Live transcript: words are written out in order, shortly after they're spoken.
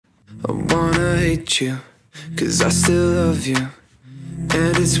I wanna hate you, 'cause I still love you,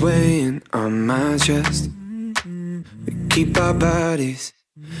 and it's weighing on my chest. We keep our bodies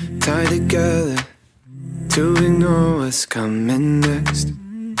tied together to ignore what's coming next.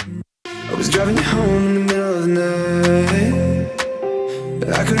 I was driving you home in the middle of the night, but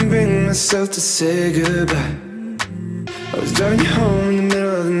I couldn't bring myself to say goodbye. I was driving you home in the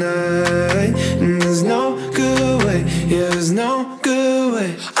middle of the night, and there's no good way, yeah, there's no good way.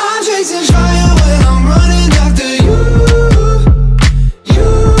 I'm chasing fire when I'm running after you.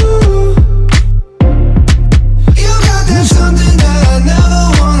 You got that something that I never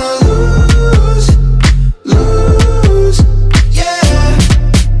wanna lose, yeah.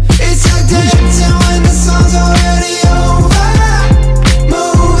 It's like dancing when the song's already over,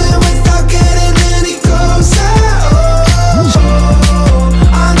 moving without getting any closer.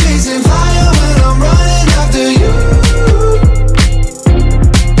 I'm chasing fire when I'm running after you.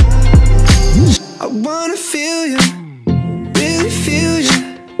 I wanna feel you, really feel you,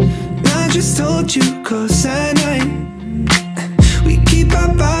 not just hold you close at night. We keep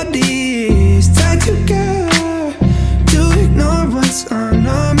our bodies tied together to ignore what's on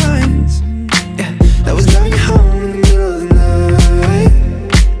our minds. Yeah, I was driving you home in the middle of the night,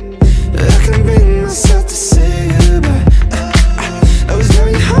 but I couldn't bring myself to say goodbye. I was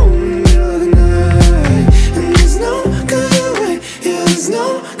driving you home in the middle of the night, and there's no good way, yeah, there's no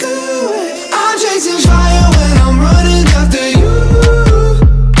good way. I'm chasing fire when I'm running after you.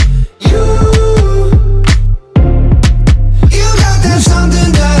 You got that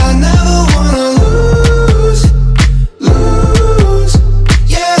something that I never wanna lose,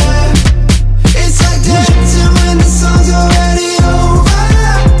 yeah. It's like dancing when the song's already over,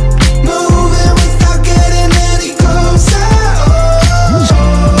 moving without getting any closer.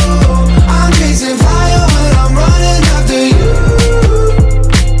 I'm chasing fire when I'm running after you.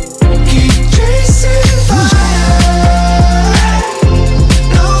 Keep chasing fire,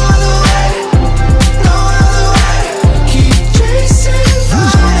 no other way, no other way. Keep chasing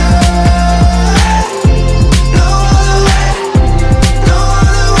fire, no other way, no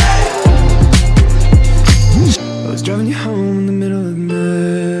other way. I was driving you home in the middle of the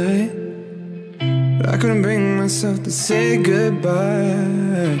night, but I couldn't bring myself to say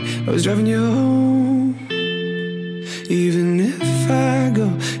goodbye. I was driving you home, even if I go,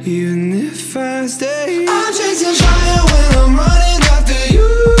 even if I stay. I'm chasing fire when